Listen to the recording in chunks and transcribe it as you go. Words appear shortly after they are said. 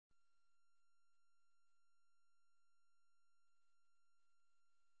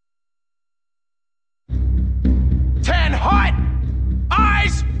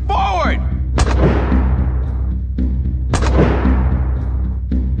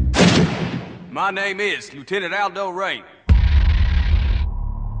My name is Lieutenant Aldo Rain.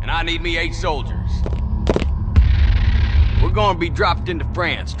 And I need me 8 soldiers. We're gonna be dropped into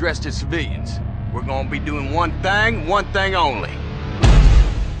France dressed as civilians. We're gonna be doing one thing only.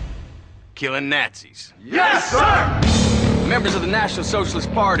 Killing Nazis. Yes, sir! Members of the National Socialist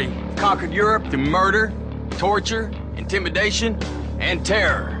Party have conquered Europe through murder, torture, intimidation, and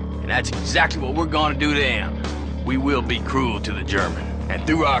terror. And that's exactly what we're gonna do to them. We will be cruel to the German. And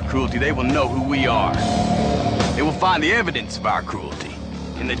through our cruelty, they will know who we are. They will find the evidence of our cruelty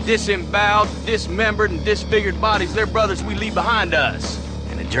in the disemboweled, dismembered, and disfigured bodies of their brothers we leave behind us.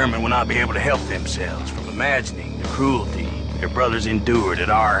 And the German will not be able to help themselves from imagining the cruelty their brothers endured at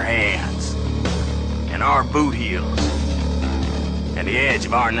our hands. And our boot heels. And the edge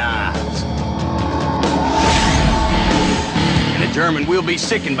of our knives. And the German will be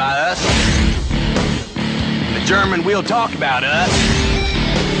sickened by us. And the German will talk about us.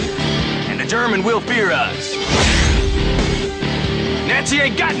 And the German will fear us. Nazi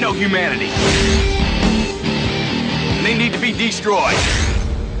ain't got no humanity. And they need to be destroyed.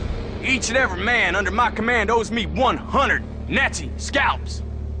 Each and every man under my command owes me 100 Nazi scalps.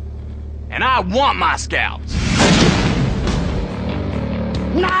 And I want my scalps.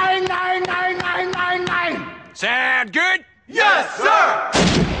 Nine, nine, nine, nine, nine, nine. Sound good? Yes,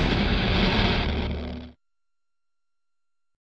 sir!